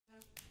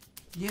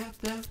Get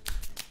that,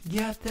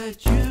 get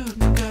that you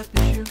got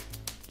the shoe.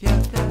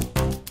 Get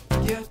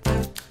that, get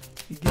that,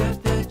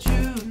 get that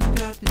you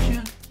got the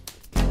shoe.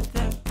 Get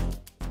that,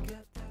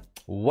 get that.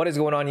 What is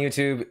going on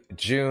YouTube?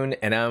 June,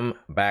 and I'm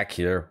back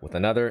here with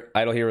another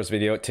Idle Heroes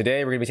video.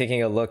 Today we're gonna be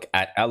taking a look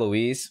at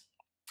Eloise.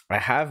 I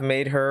have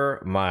made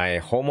her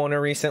my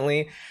homeowner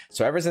recently,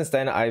 so ever since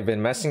then I've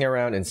been messing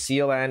around in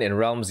Sealand, in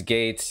Realms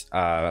Gate,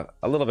 a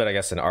little bit I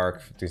guess in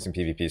Arc, doing some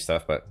PvP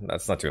stuff, but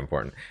that's not too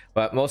important.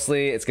 But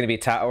mostly it's going to be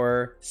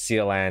Tower,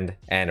 Sealand,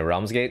 and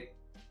Realms Gate.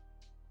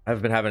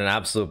 I've been having an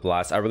absolute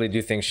blast. I really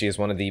do think she is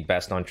one of the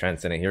best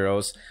non-transcendent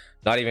heroes,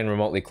 not even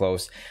remotely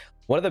close.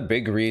 One of the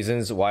big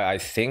reasons why I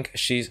think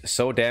she's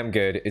so damn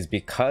good is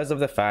because of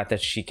the fact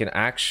that she can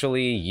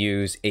actually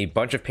use a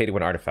bunch of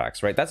pay-to-win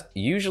artifacts, right? That's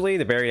usually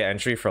the barrier to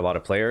entry for a lot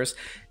of players.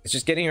 It's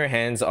just getting your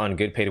hands on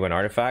good pay-to-win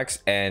artifacts,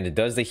 and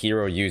does the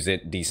hero use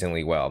it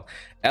decently well?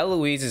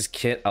 Eloise's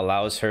kit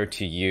allows her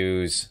to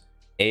use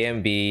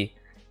AMB,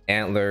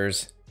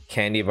 Antlers,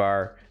 Candy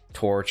Bar,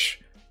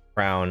 Torch,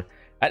 Crown.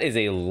 That is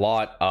a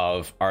lot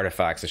of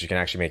artifacts that you can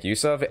actually make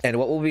use of. And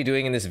what we'll be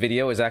doing in this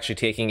video is actually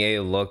taking a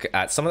look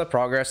at some of the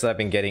progress that I've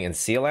been getting in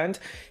Sealand.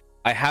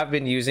 I have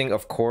been using,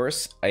 of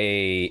course,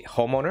 a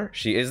homeowner.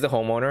 She is the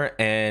homeowner,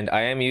 and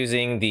I am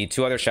using the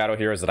two other shadow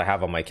heroes that I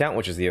have on my account,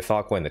 which is the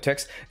Athalqua and the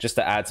Tix, just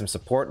to add some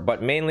support.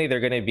 But mainly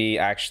they're going to be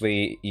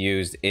actually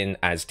used in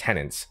as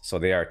tenants. So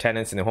they are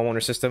tenants in the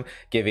homeowner system,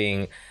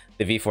 giving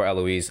the V4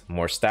 Eloise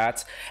more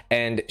stats,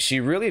 and she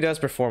really does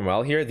perform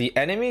well here. The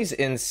enemies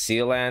in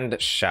Sealand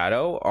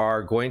Shadow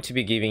are going to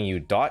be giving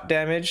you dot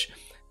damage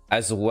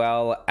as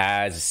well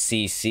as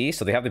CC,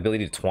 so they have the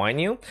ability to twine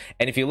you.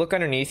 And if you look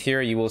underneath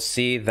here, you will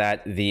see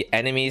that the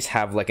enemies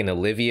have like an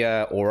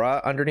Olivia aura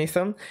underneath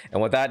them,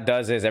 and what that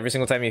does is every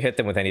single time you hit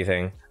them with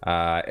anything,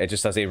 it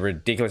just does a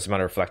ridiculous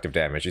amount of reflective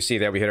damage. You see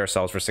there we hit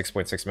ourselves for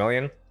 6.6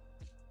 million.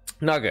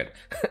 Not good.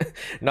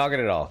 Not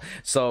good at all.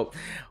 So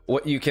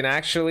what you can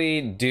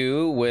actually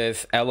do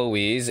with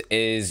Eloise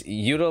is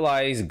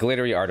utilize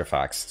glittery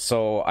artifacts.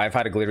 So I've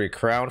had a glittery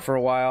crown for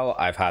a while.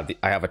 I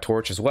have a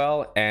torch as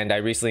well, and I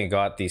recently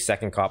got the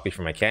second copy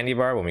for my candy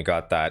bar when we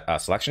got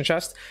that selection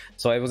chest.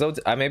 So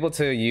I'm able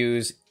to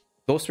use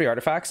those three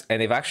artifacts,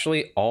 and they've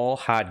actually all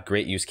had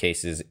great use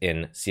cases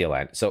in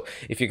Sealand. So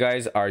if you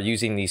guys are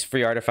using these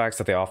free artifacts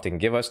that they often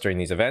give us during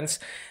these events,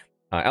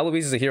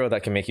 Eloise is a hero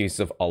that can make use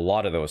of a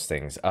lot of those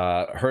things.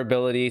 Her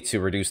ability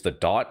to reduce the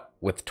dot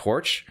with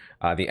Torch.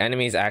 The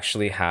enemies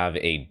actually have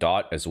a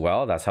dot as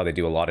well. That's how they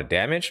do a lot of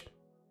damage.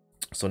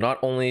 So not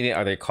only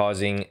are they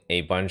causing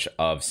a bunch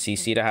of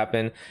CC to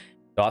happen,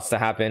 dots to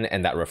happen,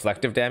 and that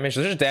reflective damage.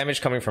 There's just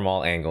damage coming from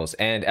all angles,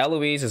 and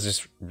Eloise is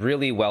just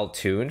really well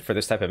tuned for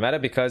this type of meta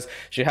because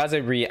she has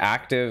a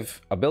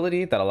reactive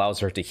ability that allows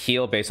her to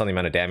heal based on the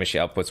amount of damage she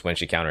outputs when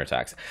she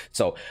counterattacks.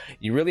 So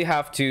you really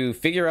have to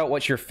figure out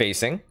what you're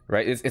facing,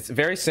 right? It's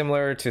very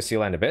similar to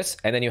Sealand Abyss,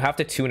 and then you have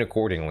to tune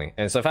accordingly.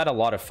 And so I've had a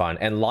lot of fun,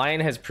 and Lion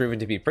has proven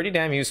to be pretty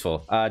damn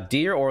useful.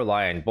 Deer or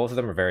Lion, both of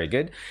them are very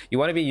good. You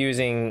want to be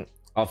using,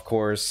 of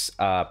course,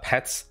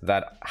 pets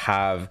that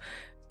have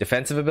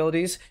defensive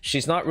abilities.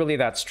 She's not really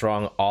that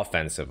strong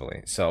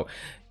offensively. So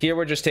here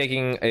we're just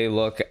taking a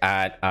look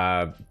at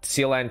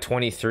Sealand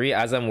 23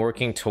 as I'm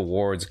working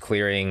towards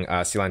clearing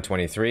Sealand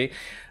 23.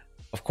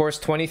 Of course,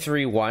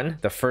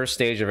 23-1, the first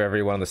stage of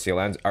every one of the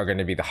Sealands, are going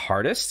to be the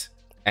hardest.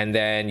 And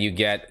then you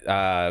get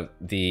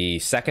the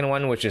second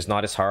one, which is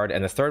not as hard,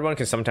 and the third one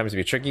can sometimes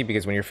be tricky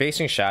because when you're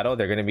facing Shadow,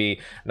 they're going to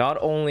be not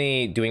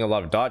only doing a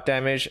lot of dot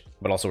damage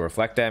but also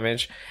reflect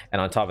damage,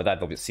 and on top of that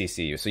they'll be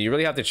CC you. So you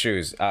really have to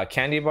choose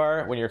Candy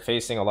Bar when you're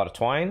facing a lot of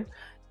twine,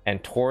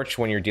 and Torch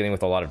when you're dealing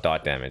with a lot of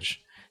dot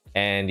damage.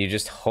 And you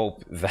just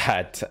hope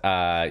that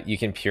you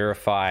can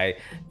purify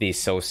the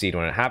Sow Seed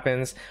when it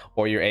happens,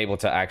 or you're able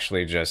to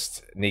actually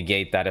just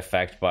negate that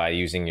effect by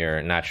using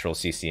your natural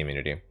CC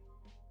immunity.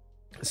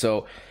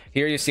 So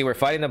here you see we're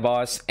fighting the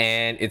boss,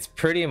 and it's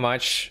pretty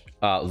much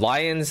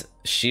Lion's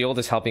shield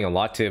is helping a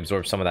lot to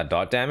absorb some of that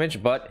dot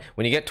damage, but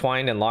when you get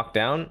twined and locked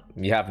down,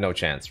 you have no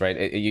chance,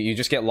 right? You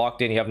just get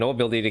locked in, you have no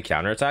ability to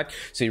counterattack,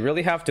 so you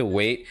really have to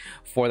wait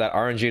for that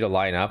RNG to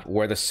line up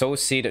where the Sow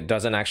Seed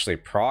doesn't actually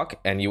proc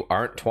and you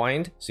aren't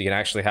twined, so you can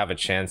actually have a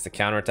chance to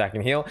counterattack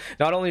and heal.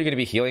 Not only are you going to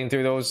be healing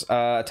through those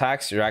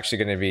attacks, you're actually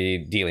going to be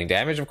dealing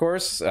damage, of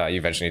course. You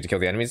eventually need to kill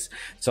the enemies,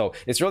 so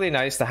it's really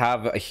nice to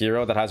have a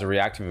hero that has a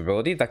reactive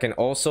ability that can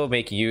also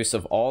make use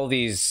of all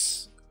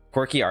these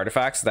quirky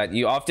artifacts that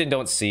you often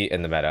don't see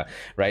in the meta,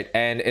 right?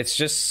 And it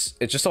just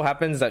so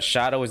happens that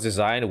Shadow is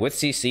designed with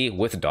CC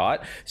with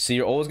dot, so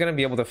you're always going to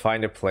be able to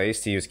find a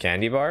place to use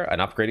Candy Bar, an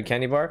upgraded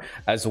Candy Bar,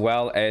 as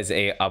well as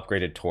a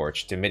upgraded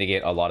Torch to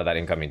mitigate a lot of that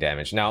incoming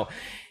damage. Now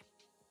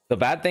the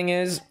bad thing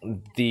is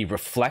the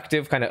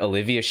reflective kind of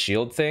Olivia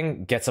shield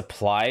thing gets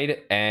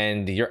applied,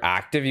 and your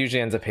active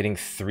usually ends up hitting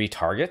 3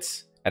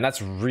 targets. And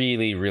that's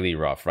really, really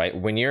rough, right?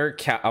 When you're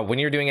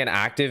doing an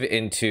active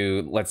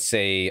into, let's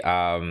say,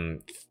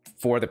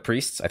 for the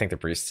priests, I think the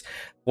priests,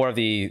 of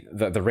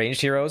the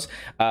ranged heroes,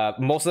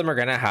 most of them are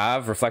gonna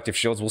have reflective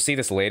shields. We'll see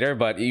this later,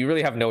 but you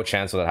really have no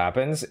chance when that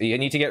happens. You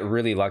need to get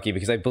really lucky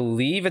because I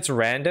believe it's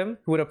random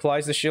who it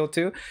applies the shield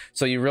to,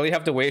 so you really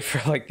have to wait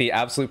for like the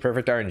absolute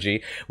perfect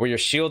RNG where your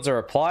shields are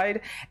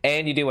applied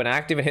and you do an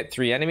active and hit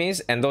 3 enemies,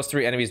 and those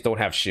 3 enemies don't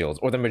have shields,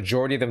 or the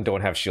majority of them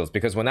don't have shields,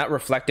 because when that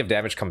reflective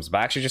damage comes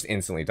back, she just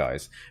instantly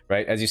dies,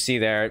 right? As you see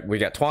there, we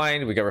got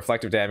twined, we got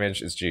reflective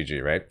damage, it's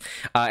GG, right?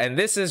 And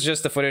this is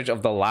just the footage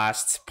of the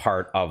last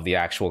part of the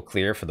actual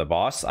clear for the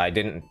boss. I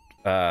didn't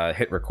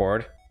hit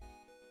record.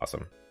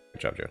 Awesome,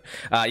 good job, Joe.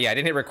 Yeah, I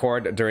didn't hit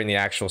record during the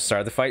actual start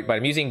of the fight, but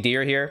I'm using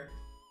deer here.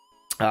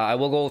 I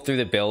will go through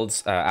the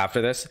builds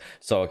after this,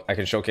 so I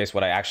can showcase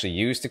what I actually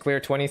used to clear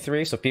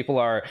 23. So people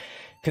are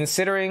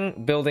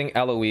considering building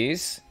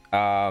Eloise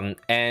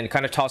and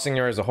kind of tossing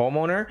her as a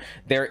homeowner.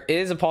 There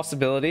is a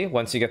possibility,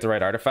 once you get the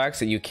right artifacts,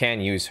 that you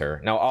can use her.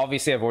 Now,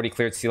 obviously, I've already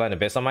cleared Sea Land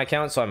Abyss on my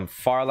account, so I'm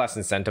far less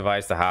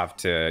incentivized to have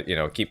to, you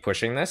know, keep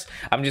pushing this.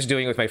 I'm just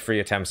doing it with my free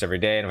attempts every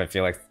day, and if I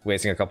feel like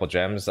wasting a couple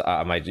gems,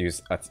 I might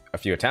use a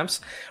few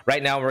attempts.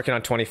 Right now, I'm working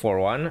on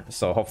 24-1,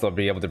 so hopefully I'll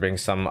be able to bring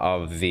some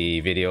of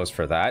the videos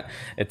for that.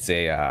 It's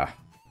a...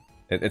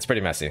 it's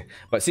pretty messy.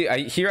 But see,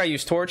 here I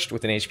use Torched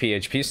with an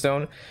HP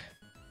stone.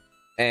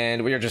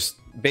 And we are just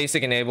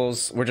basic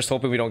enables. We're just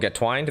hoping we don't get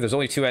twined. There's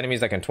only 2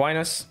 enemies that can twine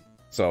us,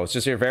 so it's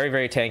just your very,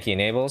 very tanky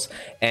enables.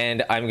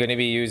 And I'm going to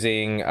be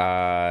using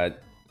Ithaqua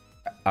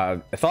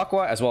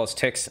as well as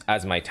Ticks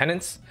as my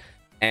tenants,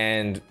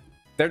 and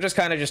they're just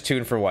kind of just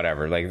tuned for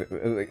whatever. Like,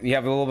 you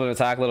have a little bit of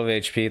attack, a little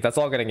bit of HP. That's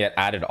all going to get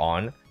added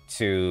on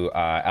to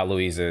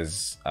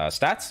Eloise's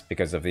stats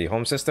because of the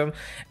home system.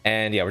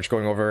 And yeah, we're just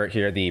going over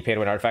here the pay to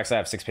win artifacts. I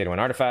have 6 pay to win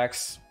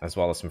artifacts as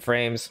well as some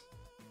frames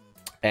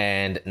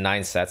and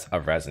 9 sets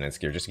of resonance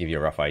gear, just to give you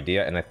a rough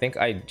idea. And I think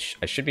I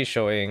should be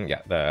showing,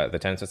 yeah, the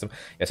tenant system.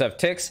 Yes, I have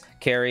Ticks,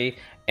 Carry,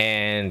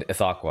 and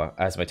Ithaqua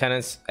as my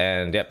tenants,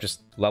 and yep,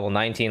 just level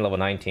 19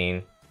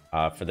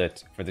 for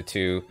the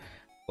 2,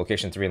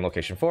 location 3 and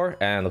location 4,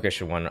 and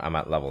location 1 I'm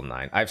at level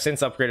 9. I've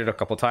since upgraded a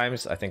couple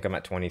times. I think I'm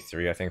at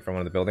 23, I think, from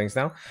one of the buildings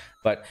now.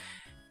 But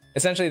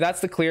essentially,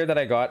 that's the clear that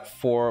I got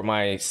for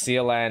my Sea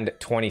Land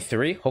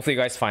 23. Hopefully,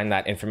 you guys find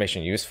that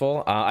information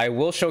useful. I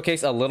will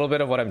showcase a little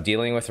bit of what I'm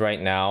dealing with right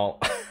now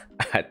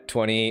at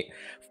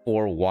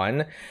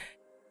 24-1.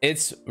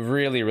 It's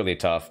really, really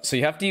tough. So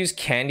you have to use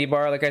Candy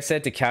Bar, like I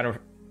said, to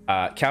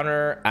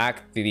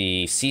counteract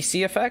the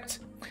CC effect.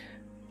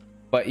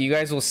 But you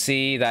guys will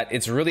see that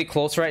it's really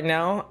close right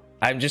now.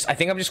 I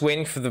think I'm just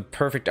waiting for the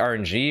perfect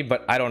RNG,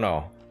 but I don't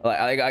know.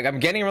 Like, I'm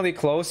getting really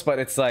close, but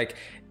it's like,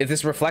 if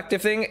this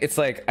reflective thing, it's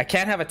like I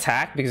can't have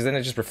attack because then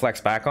it just reflects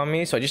back on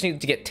me. So I just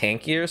need to get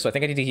tankier. So I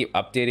think I need to keep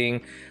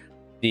updating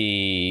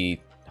the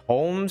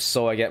homes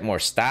so I get more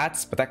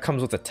stats, but that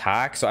comes with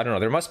attack. So I don't know.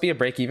 There must be a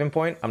break-even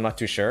point. I'm not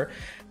too sure.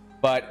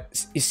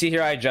 But you see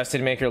here, I adjusted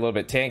to make her a little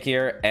bit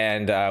tankier,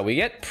 and we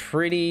get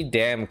pretty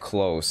damn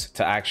close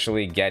to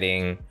actually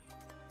getting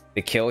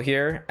the kill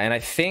here. And I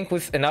think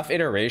with enough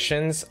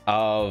iterations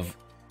of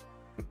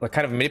like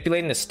kind of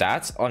manipulating the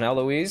stats on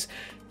Eloise,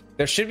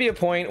 there should be a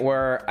point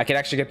where I can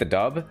actually get the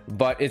dub,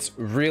 but it's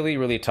really,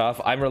 really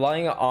tough. I'm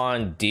relying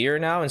on Deer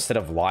now instead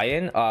of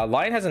Lion.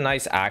 Lion has a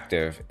nice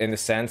active in the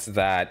sense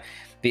that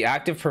the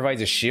active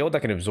provides a shield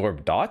that can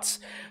absorb dots,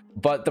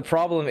 but the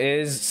problem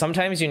is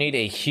sometimes you need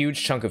a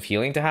huge chunk of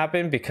healing to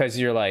happen because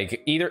you're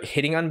like either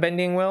hitting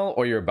Unbending Will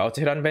or you're about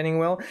to hit Unbending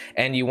Will,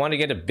 and you want to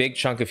get a big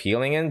chunk of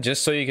healing in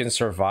just so you can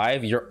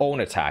survive your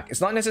own attack.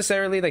 It's not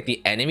necessarily like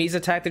the enemy's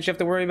attack that you have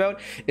to worry about.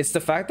 It's the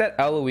fact that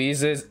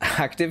Eloise's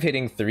active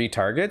hitting 3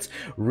 targets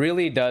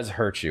really does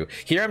hurt you.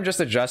 Here I'm just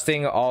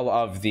adjusting all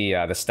of the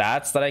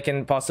stats that I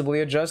can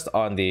possibly adjust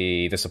on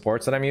the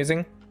supports that I'm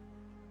using,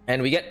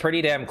 and we get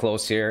pretty damn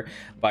close here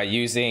by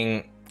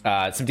using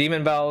some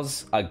demon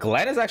bells.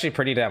 Glenn is actually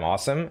pretty damn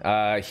awesome.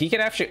 He can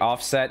actually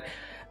offset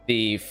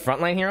the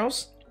frontline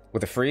heroes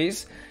with a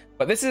freeze,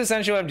 but this is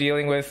essentially what I'm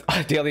dealing with on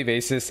a daily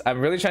basis. I'm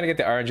really trying to get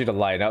the RNG to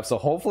line up, so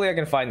hopefully I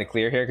can find the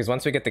clear here, because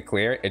once we get the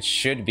clear, it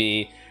should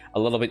be a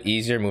little bit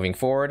easier moving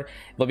forward.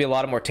 There'll be a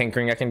lot of more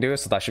tinkering I can do,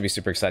 so that should be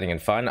super exciting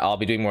and fun. I'll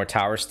be doing more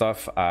tower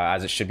stuff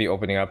as it should be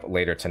opening up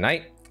later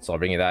tonight, so I'll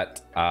bring you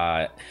that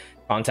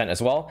content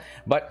as well.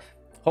 But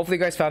hopefully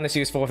you guys found this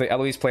useful. For the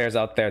Eloise players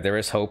out there, there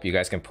is hope. You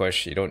guys can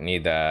push. You don't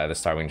need the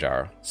Starwing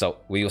Jar. So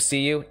we will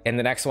see you in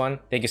the next one.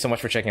 Thank you so much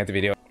for checking out the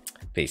video.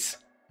 Peace.